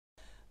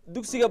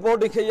dugsiga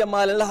boardingka iyo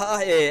maalinlaha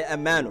ah ee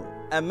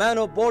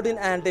Amano Boarding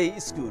and Day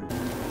School.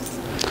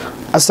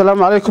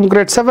 Assalamu alaikum,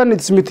 grade 7.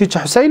 It's me, teacher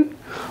Hussein.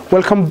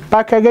 Welcome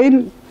back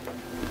again.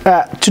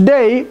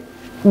 Today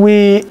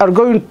we are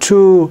going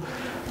to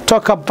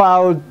talk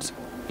about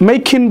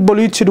making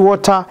polluted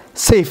water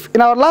safe. In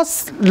our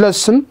last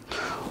lesson,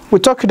 we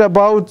talked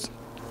about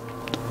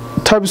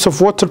types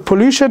of water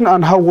pollution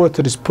and how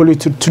water is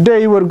polluted.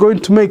 Today we're going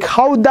to make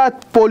how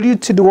that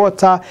polluted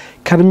water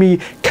can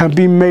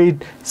be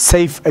made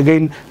safe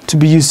again to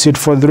be used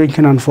for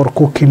drinking and for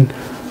cooking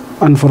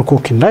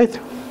right?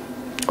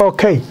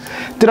 Okay,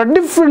 there are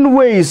different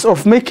ways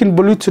of making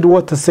polluted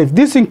water safe.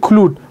 These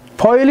include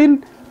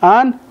boiling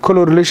and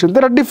chlorination.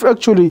 There are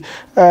actually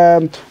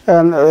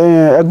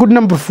a good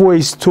number of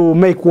ways to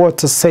make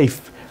water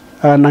safe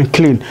and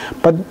clean,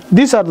 but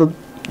these are the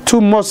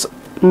two most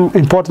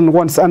important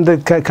ones, and they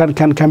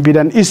can be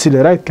done easily,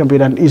 right? Can be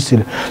done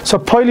easily. So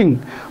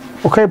boiling,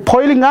 okay,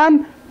 boiling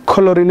and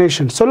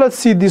chlorination. So let's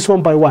see this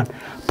one by one.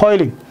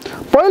 Boiling,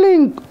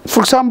 for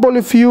example,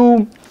 if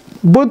you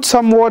put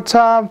some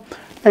water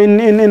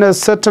in a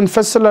certain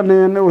vessel and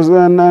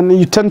an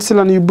utensil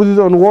and you put it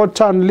on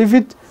water and leave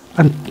it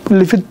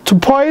to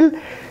boil,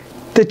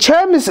 the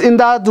germs in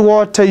that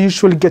water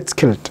usually gets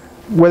killed,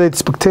 whether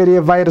it's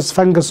bacteria, virus,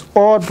 fungus,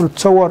 or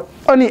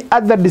any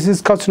other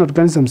disease-causing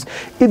organisms.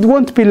 It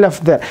won't be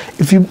left there.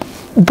 If you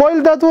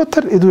boil that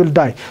water, it will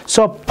die.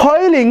 So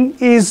boiling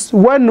is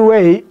one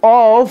way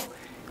of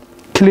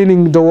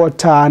cleaning the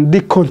water and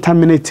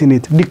decontaminating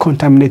it.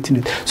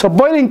 So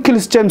boiling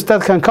kills germs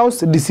that can cause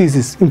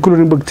diseases,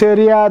 including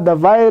bacteria, the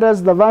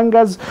virus, the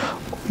fungus,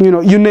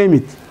 you name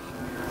it.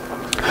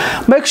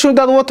 Make sure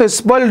that water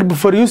is boiled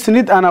before using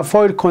it and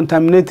avoid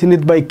contaminating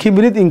it by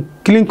keeping it in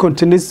clean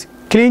containers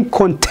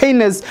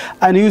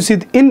and use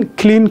it in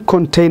clean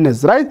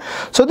containers, right?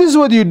 So this is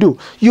what you do.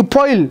 You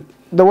boil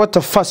the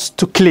water first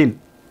to clean,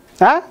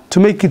 to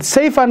make it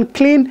safe and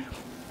clean.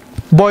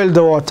 Boil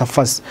the water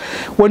first.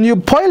 When you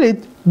boil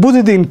it, put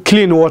it in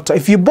clean water.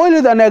 If you boil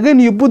it and again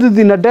you put it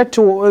in a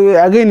dirty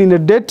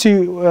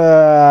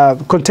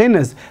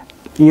containers,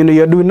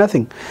 you're doing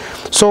nothing.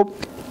 So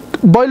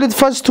boil it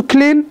first to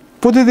clean,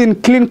 put it in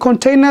clean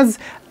containers,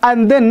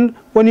 and then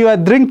when you are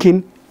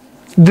drinking,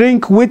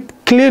 drink with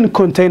clean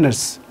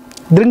containers.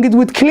 Drink it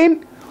with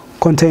clean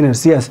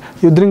containers. Yes,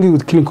 you drink it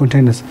with clean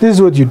containers. This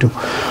is what you do.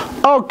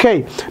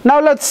 Okay, now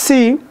let's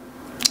see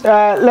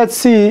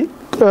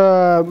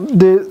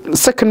the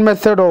second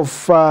method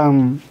of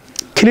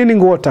cleaning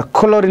water,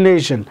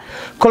 chlorination.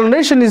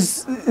 Chlorination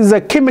is a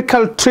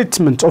chemical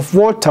treatment of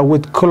water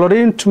with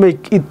chlorine to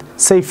make it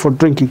safe for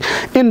drinking.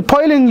 In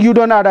boiling, you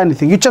don't add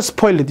anything. You just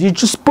boil it. You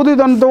just put it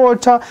on the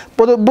water,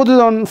 put it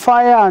on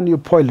fire, and you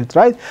boil it,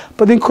 right?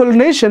 But in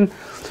chlorination,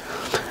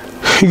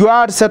 you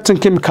add certain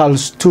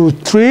chemicals to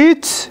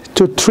treat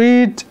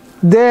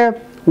the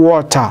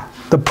water,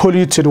 the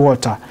polluted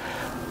water.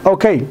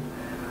 Okay.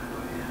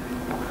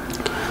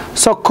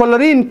 So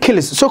chlorine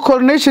kills. So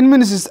chlorination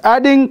means is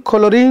adding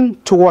chlorine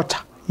to water.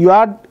 You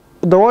add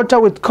the water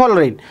with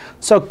chlorine.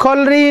 So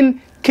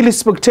chlorine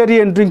kills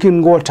bacteria in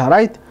drinking water,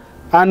 right?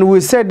 And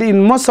we said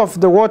in most of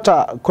the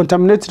water,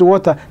 contaminated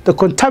water, the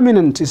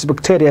contaminant is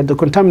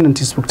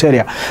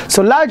bacteria.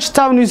 So large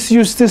towns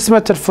use this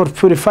method for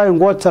purifying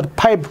water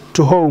piped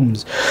to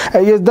homes.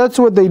 Yes, that's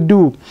what they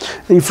do.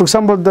 For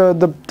example,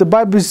 the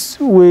pipes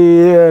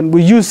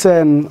we use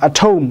at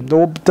home,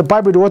 the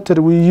piped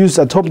water we use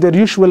at home, they're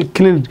usually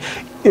cleaned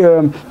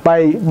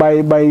by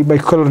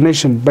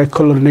chlorination,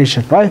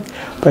 right?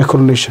 By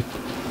chlorination.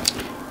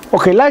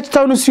 Okay, large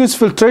towns use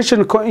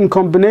filtration in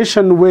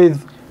combination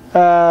with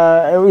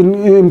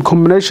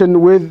chlorination.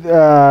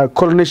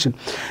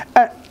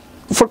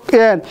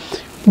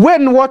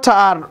 When water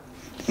are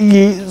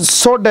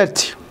so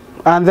dirty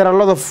and there are a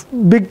lot of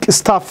big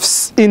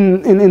stuffs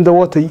in the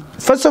water,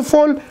 first of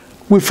all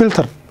we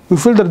filter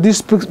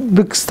these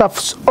big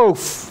stuffs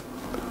off.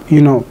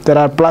 There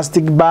are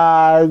plastic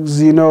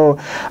bags, a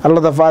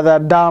lot of other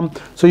damp.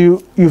 So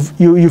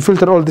you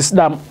filter all this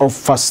damp off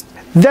first.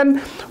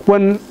 Then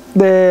when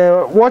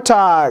the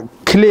water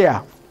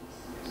clear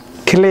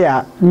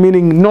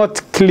meaning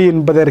not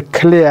clean, but they're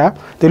clear,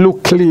 they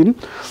look clean,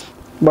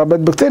 but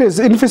bacteria is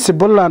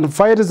invisible, and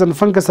virus and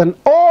fungus and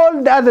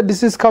all the other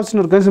disease-causing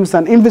organisms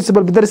are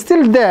invisible, but they're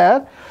still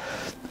there.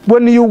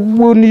 When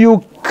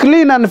you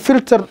clean and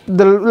filter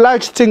the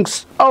large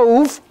things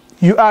off,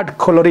 you add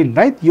chlorine,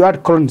 right? You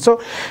add chlorine.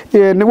 So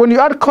when you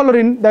add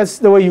chlorine, that's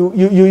the way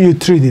you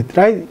treat it,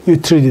 right? You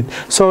treat it.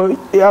 So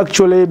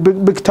actually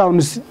big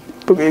towns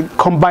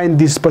combine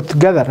these both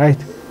together, right?